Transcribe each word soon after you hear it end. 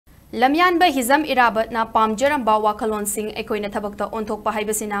Lamyanba hizam irabat na pamjaramba wakalon sing ekoina thabak-ta onthokpa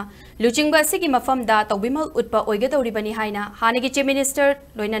haibasina luchingba sigi mafamda tawbimal utpa oigadoribani haina hanigi chief minister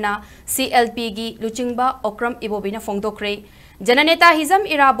loinana CLP gi luchingba Okram Ibobi na fongdokre jananeta hizam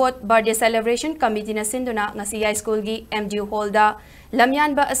irabot birthday celebration committee na sinduna ngasi high school gi MDU hall da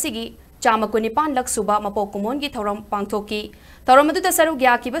lamyanba asigi Chamakunipan Laksuba Mapokumon gi thoram pangthoki thoram adu da saru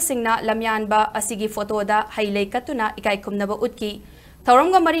gyakiba singna lamyanba asigi photo da highlight katuna ikai khumnaba utki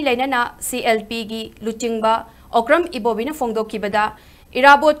Thauranga mari lainana CLP gi luchingba Okram Ibobi na fongdokibada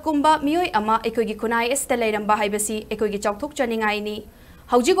irabot kumba miyoi ama ekogi kunai este lairamba haibasi ekogi chawthok chaningai ni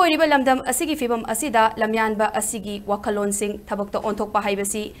hauji goiriba lamdam asigi fibam asida lamyanba asigi wakalon sing thabak-ta onthokpa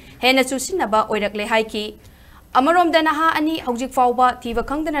haibasi hena chusinaba oirakle haiki Amarom naha ani haujik fauba thiva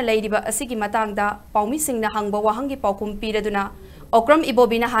khangdana leiriba asigi matangda paumi singna hangba wahangi paukum piraduna Okram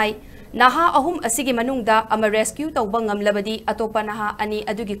Ibobi na hai Naha ahum asigi manungda ama rescue tawba ngamlabadi atopa naha ani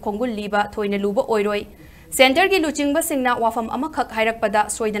adugi khongul liba thoina luba oiroi center gi luchingba singna Wapham Amakhak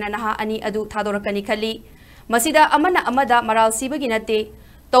Hairakpada Soidana Naha ani adu Thadorakkani Khalli masida amana amada maral sibagi nate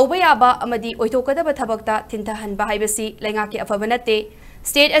tawba yaba amadi oitokadaba thabak-ta thintha-hanningde haibasi laingaki afaba nate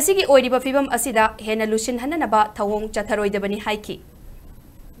state asigi oiriba fibam asida hena lushin hananaba thawong chatharoidabani haiki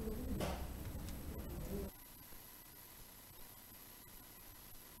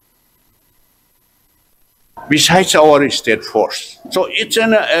Besides our state force. So each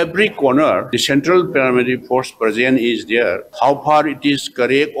and every corner, the central paramilitary force present is there. How far it is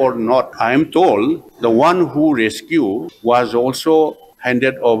correct or not, I am told the one who rescued was also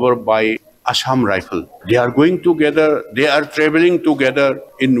handed over by Assam Rifle. They are going together, they are traveling together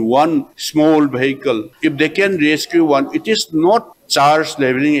in one small vehicle. If they can rescue one, it is not charge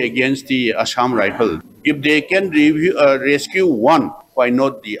leveling against the Assam Rifle. If they can rescue one, why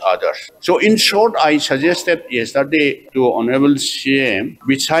not the others? So in short, I suggested yesterday to Honorable CM,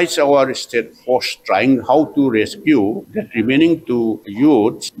 besides our state force trying how to rescue the remaining two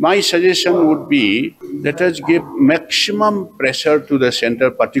youths, my suggestion would be let us give maximum pressure to the center,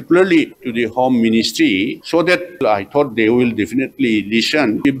 particularly to the Home Ministry, so that I thought they will definitely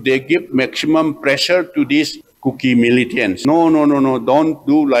listen. If they give maximum pressure to these cookie militants. No, don't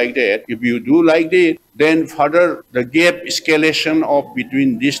do like that. If you do like that, then further the gap escalation of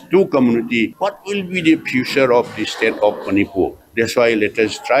between these two communities, what will be the future of the state of Manipur? That's why let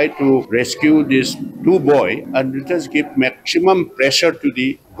us try to rescue these two boys and let us give maximum pressure to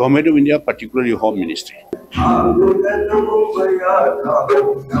the Government of India, particularly Home Ministry.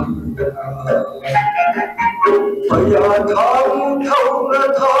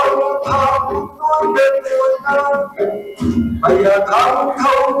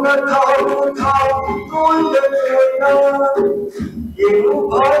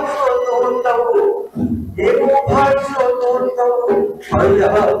 Imphal